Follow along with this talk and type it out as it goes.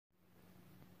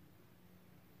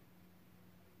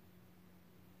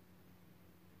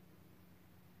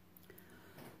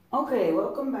Okay,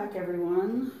 welcome back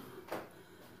everyone.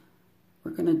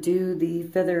 We're gonna do the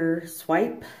feather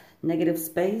swipe negative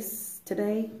space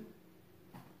today.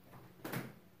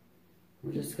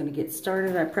 We're just gonna get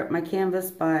started. I prep my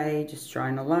canvas by just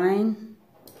drawing a line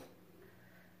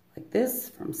like this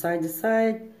from side to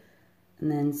side, and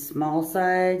then small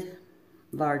side,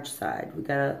 large side. We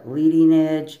got a leading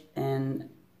edge and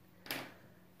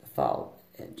the fall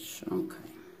edge. Okay,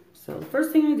 so the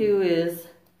first thing I do is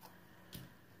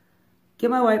get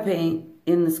my white paint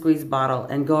in the squeeze bottle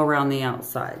and go around the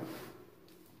outside.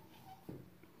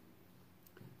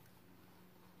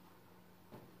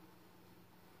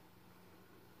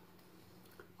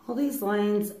 All these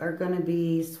lines are going to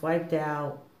be swiped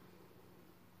out,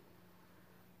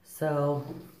 so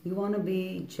you want to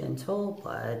be gentle,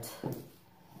 but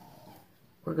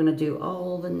we're going to do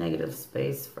all the negative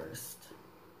space first.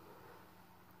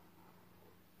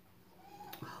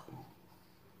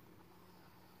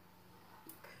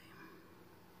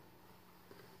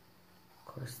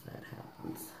 Of course that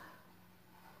happens.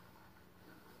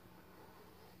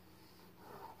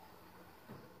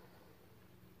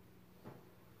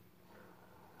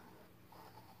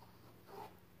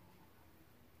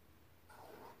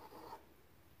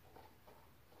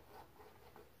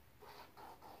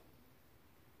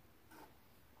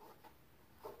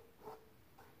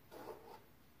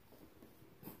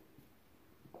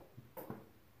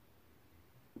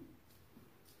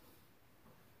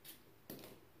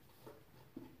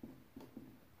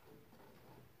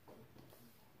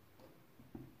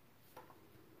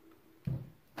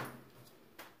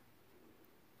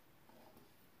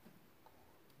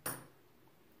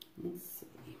 Let's see.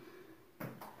 I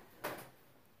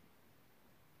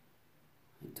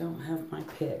don't have my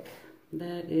pick.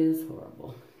 That is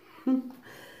horrible.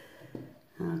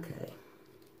 Okay.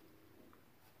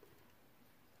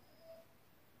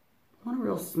 I want a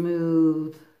real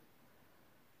smooth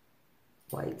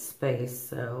white space,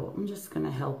 so I'm just going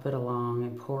to help it along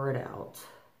and pour it out.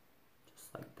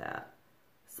 Just like that.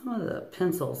 Some of the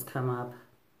pencils come up.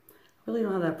 I really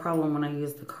don't have that problem when I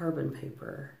use the carbon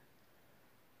paper.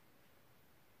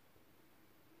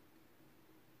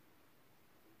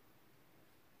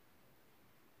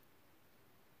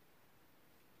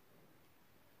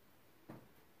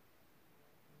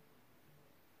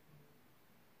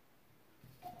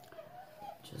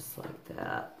 Just like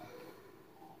that.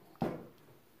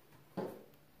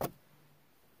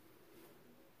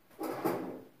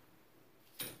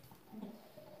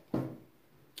 I'm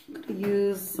going to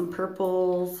use some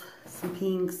purples, some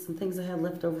pinks, some things I had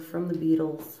left over from the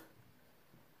Beatles.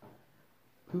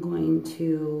 I'm going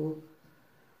to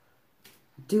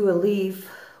do a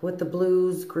leaf with the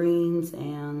blues, greens,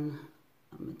 and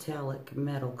a metallic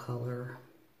metal color.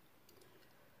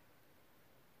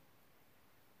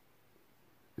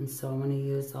 And so I'm going to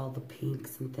use all the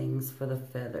pinks and things for the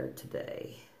feather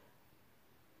today.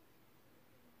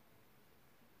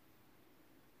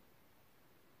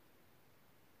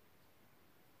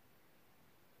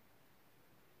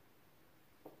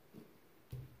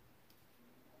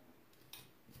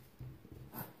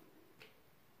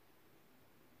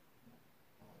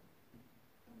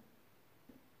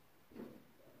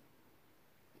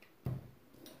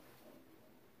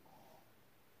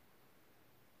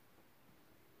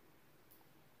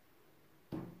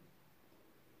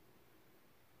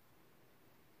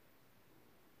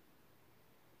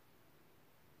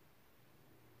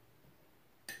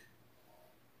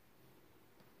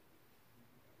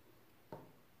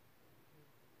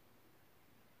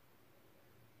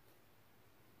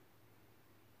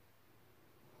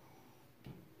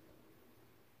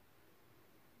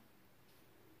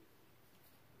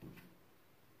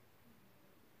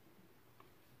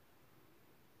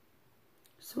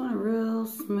 Just want a real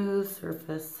smooth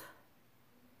surface.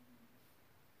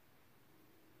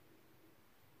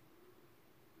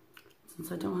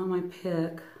 Since I don't have my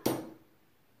pick,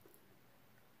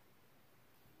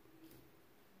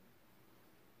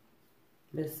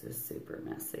 this is super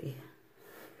messy.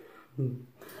 Shouldn't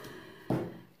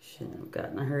have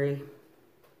got in a hurry.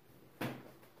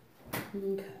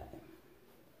 Okay.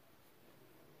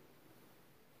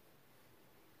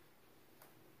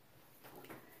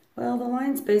 Well, the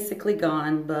line's basically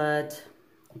gone, but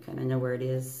I kind of know where it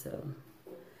is, so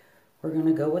we're going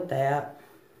to go with that.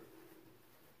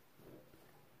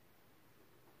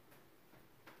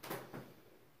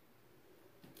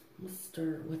 Let's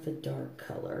start with a dark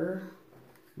color,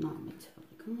 not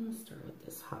metallic. I'm going to start with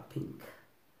this hot pink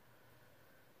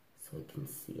so we can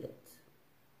see it.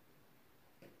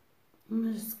 I'm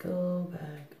going to just go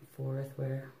back and forth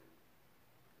like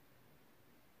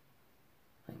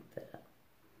that.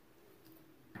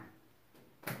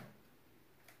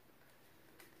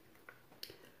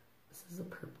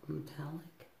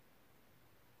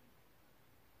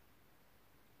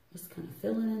 Just kind of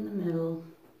filling in the middle.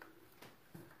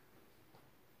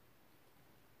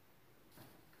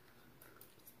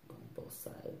 Go on both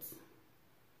sides.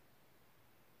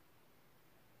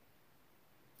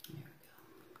 There we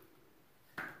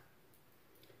go.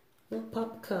 Little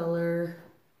pop of color.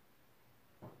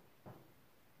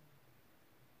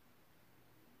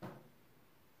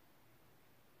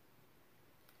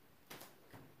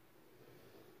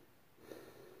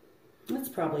 That's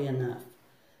probably enough.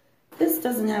 This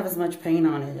doesn't have as much paint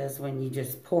on it as when you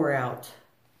just pour out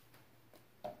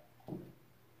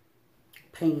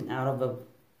paint out of a,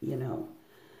 you know,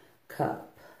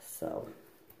 cup. So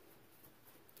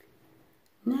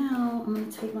now I'm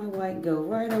going to take my white and go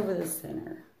right over the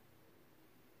center.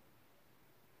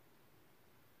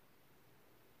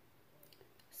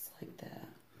 Just like that.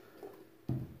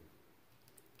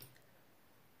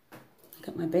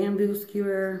 Got my bamboo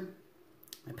skewer,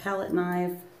 my palette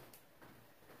knife,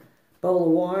 bowl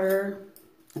of water,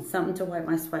 and something to wipe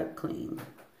my swipe clean.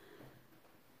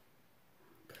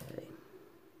 Okay.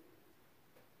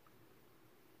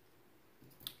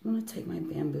 I'm going to take my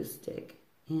bamboo stick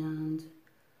and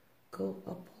go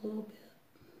up a little bit.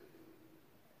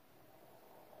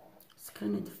 Just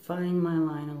kind of define my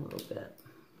line a little bit.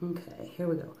 Okay, here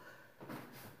we go.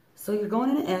 So you're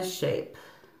going in an S shape.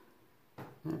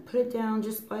 I'm going to put it down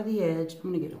just by the edge.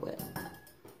 I'm going to get it wet.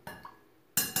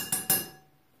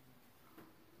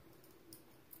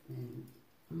 And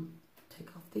take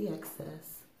off the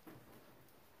excess.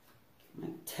 Get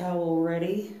my towel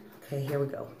ready. Okay, here we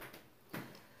go.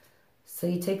 So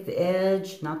you take the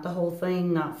edge, not the whole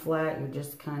thing, not flat. You're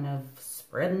just kind of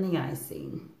spreading the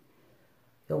icing.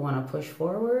 You'll want to push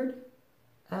forward,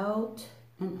 out,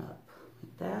 and up.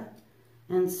 Like that.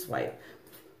 And swipe.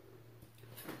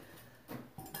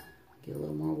 Get a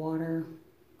little more water.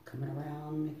 Coming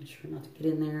around, making sure not to get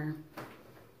in there.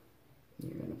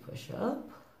 You're going to push up,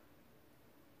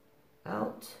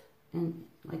 out, and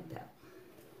like that.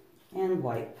 And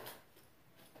wipe.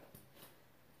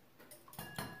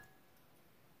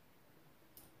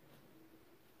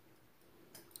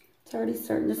 It's already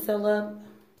starting to fill up.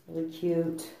 Really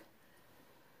cute.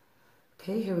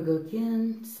 Okay, here we go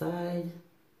again. Side,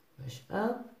 push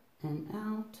up, and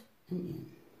out, and in.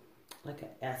 Like an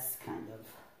S kind of.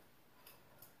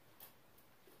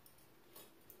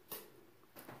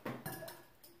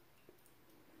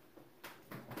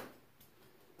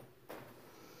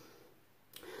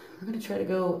 We're going to try to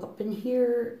go up in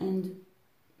here and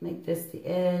make this the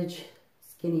edge,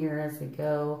 skinnier as we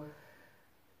go.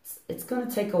 It's going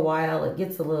to take a while. It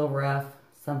gets a little rough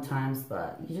sometimes,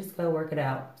 but you just got to work it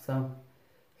out. So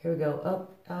here we go,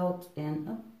 up, out, and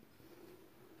up.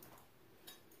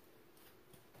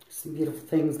 Some beautiful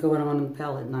things going on in the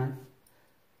palette knife.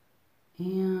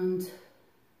 And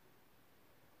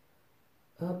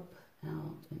up,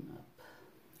 out, and up.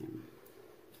 Yeah.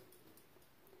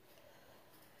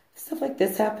 Stuff like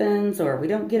this happens, or we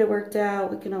don't get it worked out,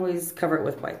 we can always cover it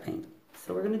with white paint.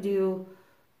 So we're going to do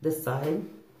this side.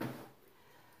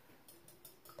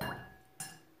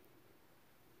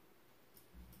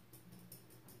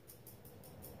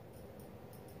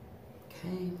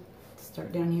 Okay,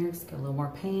 start down here, just got a little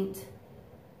more paint. To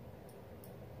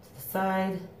the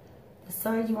side. The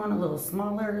side you want a little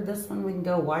smaller. This one we can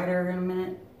go wider in a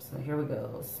minute. So here we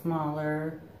go,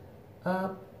 smaller,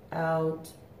 up, out,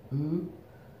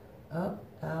 up,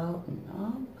 out, and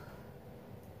up.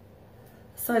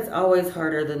 This side's always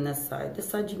harder than this side. This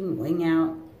side you can wing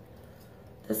out.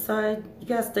 This side, you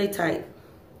gotta stay tight.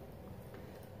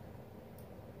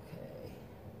 Okay.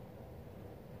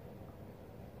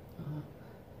 Up,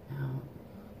 out.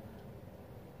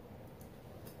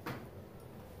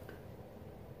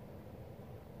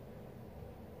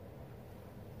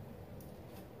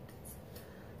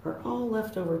 Are all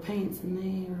leftover paints, and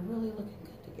they are really looking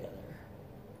good together.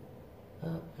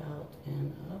 Up, out,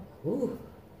 and up. Ooh.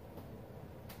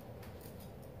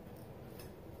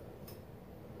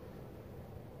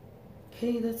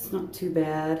 Okay, that's not too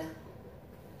bad.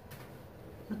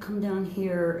 I'm gonna come down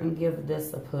here and give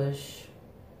this a push.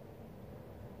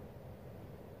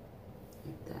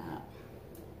 Like that.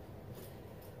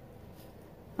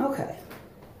 Okay.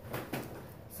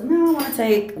 So now I want to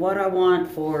take what I want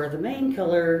for the main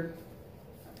color.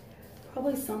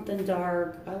 Probably something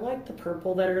dark. I like the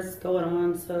purple that is going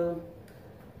on, so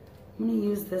I'm going to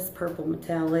use this purple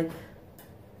metallic.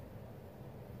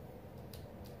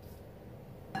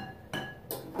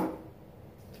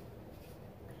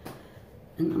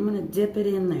 And I'm going to dip it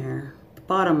in there, the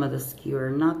bottom of the skewer,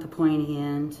 not the pointy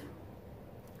end.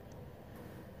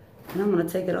 And I'm going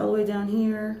to take it all the way down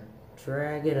here,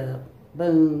 drag it up.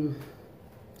 Boom.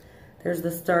 There's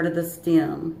the start of the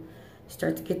stem.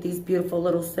 Start to get these beautiful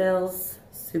little cells.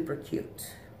 Super cute.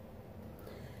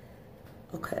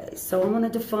 Okay, so I'm going to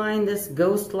define this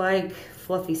ghost-like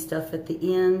fluffy stuff at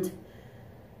the end.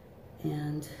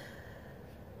 And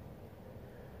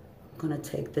I'm going to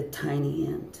take the tiny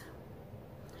end.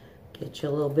 Get you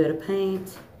a little bit of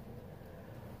paint.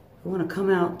 I want to come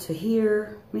out to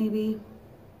here, maybe.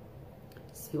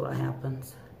 See what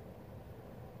happens.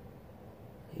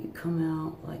 You come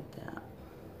out like that.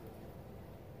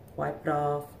 Wipe it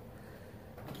off.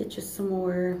 Get you some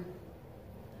more.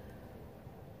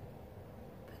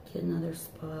 Get another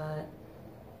spot.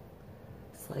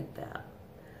 Just like that.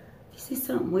 If you see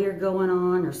something weird going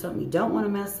on or something you don't want to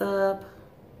mess up,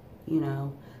 you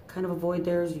know, kind of avoid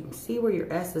theirs. You can see where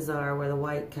your S's are, where the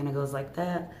white kind of goes like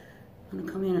that. I'm going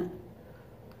to come in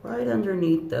right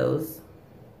underneath those.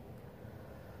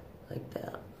 Like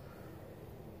that.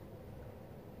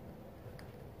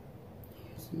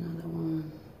 Here's another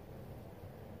one.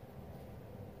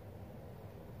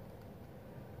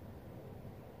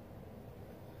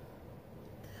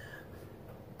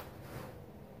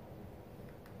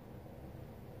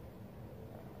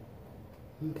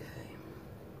 Okay.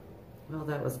 Well,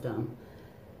 that was dumb.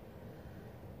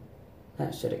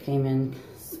 That should have came in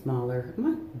smaller. I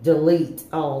might delete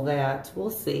all that. We'll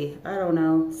see. I don't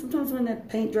know. Sometimes when the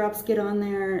paint drops get on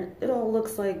there, it all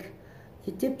looks like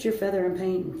you dipped your feather in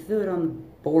paint and threw it on the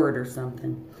board or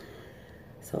something.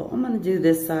 So I'm going to do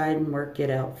this side and work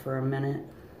it out for a minute.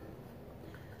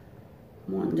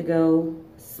 I'm wanting to go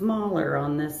smaller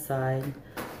on this side.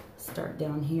 Start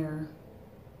down here.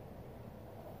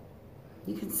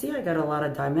 You can see I got a lot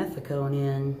of dimethicone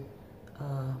in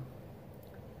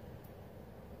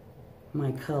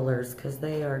my colors because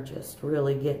they are just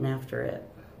really getting after it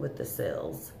with the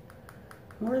cells.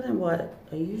 More than what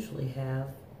I usually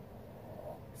have.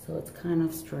 So it's kind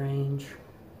of strange.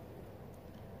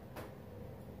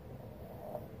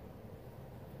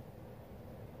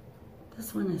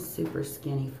 This one is super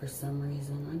skinny for some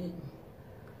reason.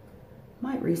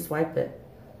 Might re-swipe it.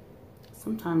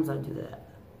 Sometimes I do that.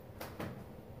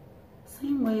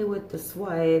 Same way with the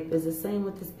swipe is the same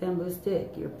with this bamboo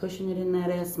stick. You're pushing it in that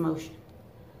S motion.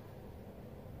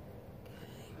 Okay.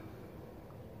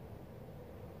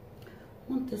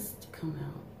 I want this to come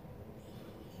out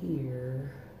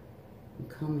here and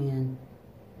come in.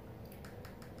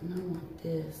 And I want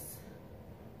this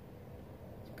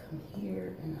to come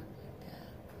here and up like that.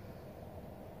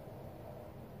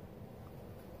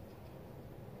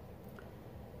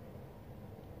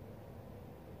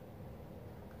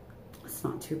 It's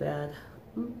not too bad.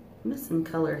 I'm missing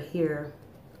color here.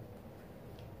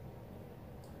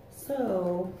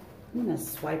 So I'm going to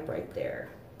swipe right there.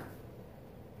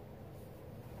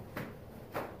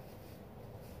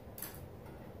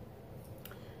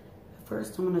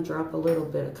 First I'm going to drop a little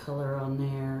bit of color on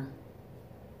there.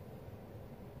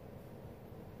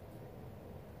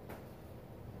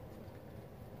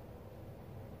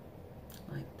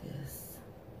 Like this.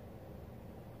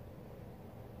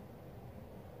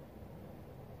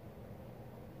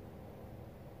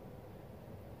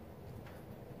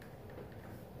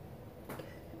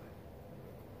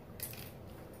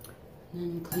 And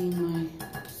then clean my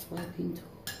swiping tool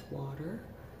with water.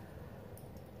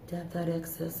 Dab that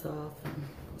excess off and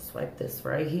swipe this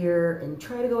right here and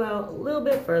try to go out a little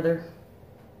bit further.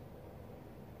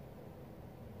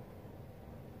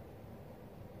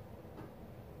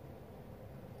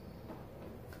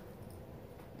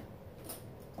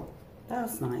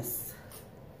 That's nice.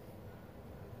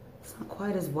 It's not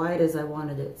quite as wide as I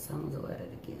wanted it, so I'm gonna go at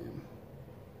it again.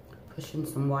 Pushing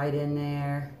some white in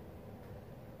there.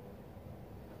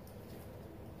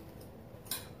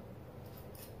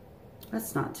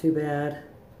 That's not too bad.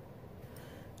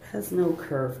 It has no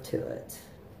curve to it.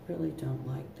 Really don't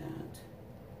like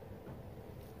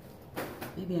that.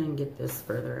 Maybe I can get this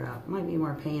further out. Might be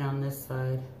more paint on this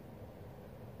side.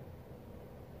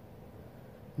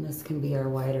 And this can be our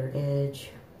wider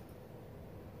edge.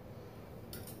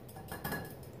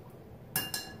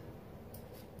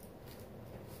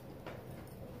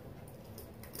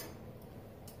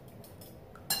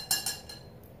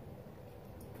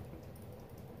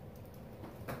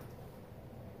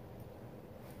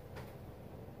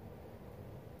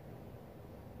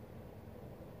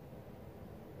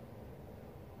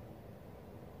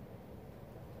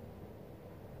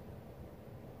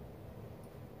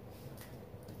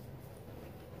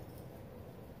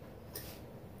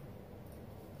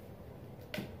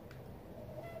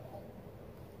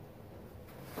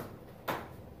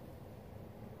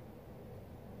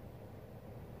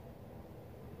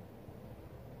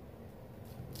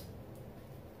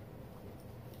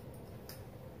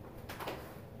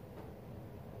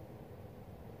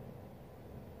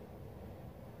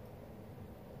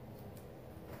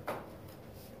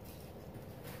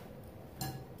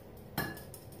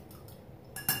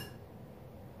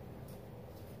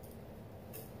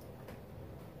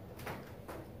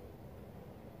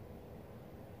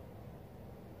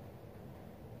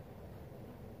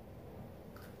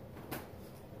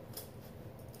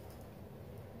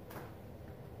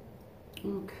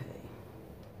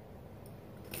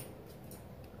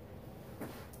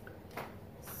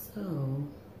 So,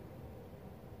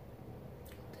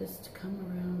 just come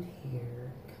around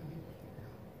here, come in here.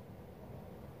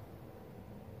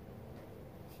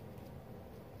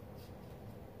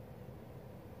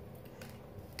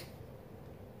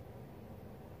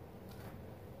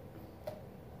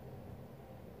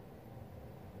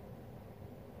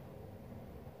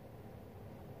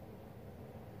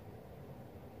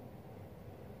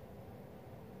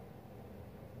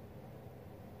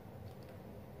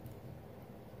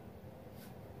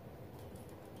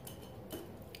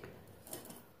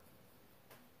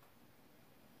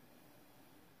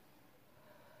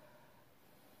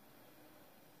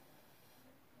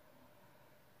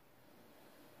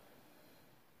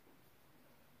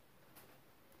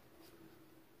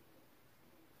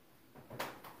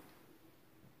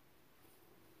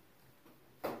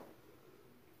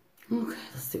 Okay,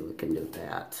 let's see what we can do with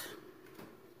that.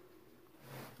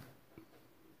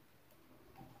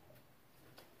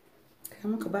 Okay,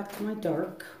 I'm gonna go back to my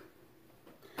dark.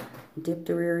 Dip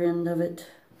the rear end of it,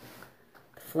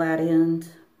 the flat end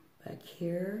back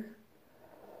here.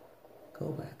 Go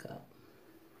back up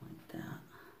like that.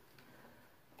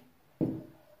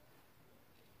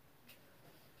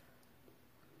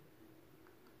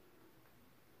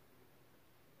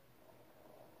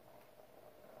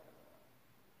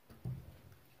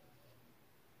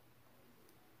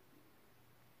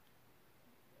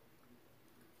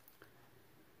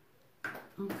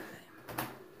 Okay.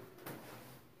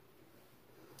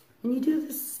 When you do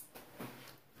this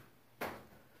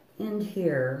end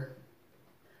here,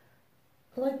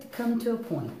 I like to come to a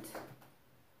point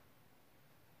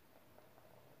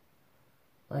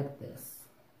like this.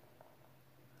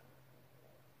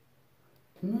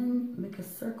 And then make a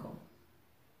circle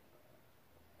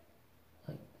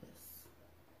like this.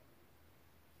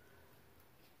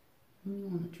 And you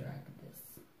want to drag this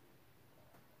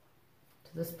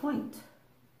to this point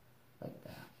like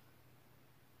that.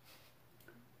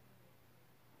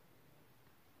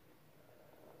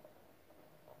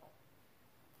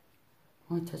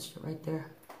 Oh, I touched it right there.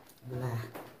 Blah.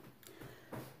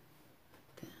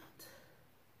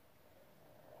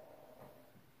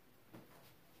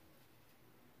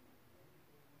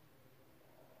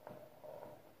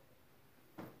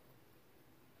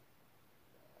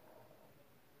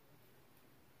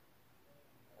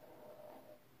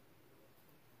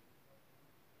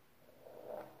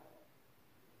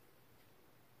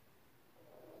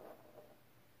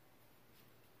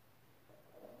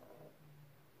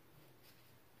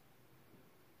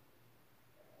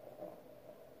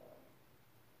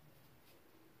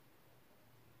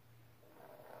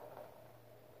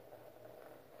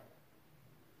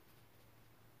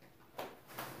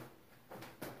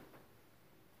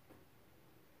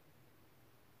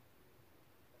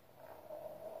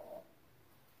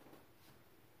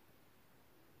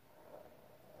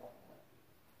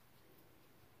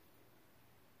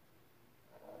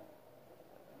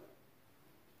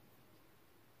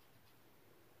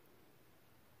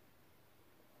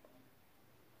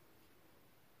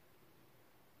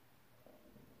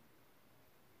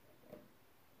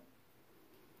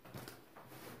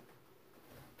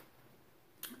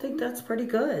 I think that's pretty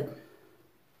good.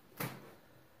 I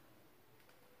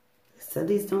said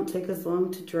these don't take as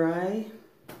long to dry.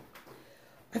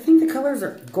 I think the colors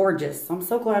are gorgeous. I'm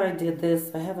so glad I did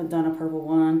this. I haven't done a purple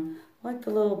one. I like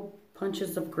the little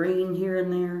punches of green here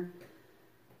and there.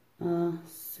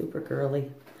 Super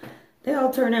girly. They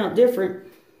all turn out different.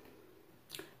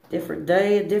 Different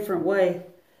day, a different way.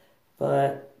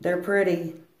 But they're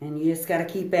pretty. And you just got to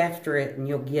keep after it and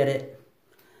you'll get it.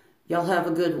 Y'all have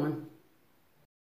a good one.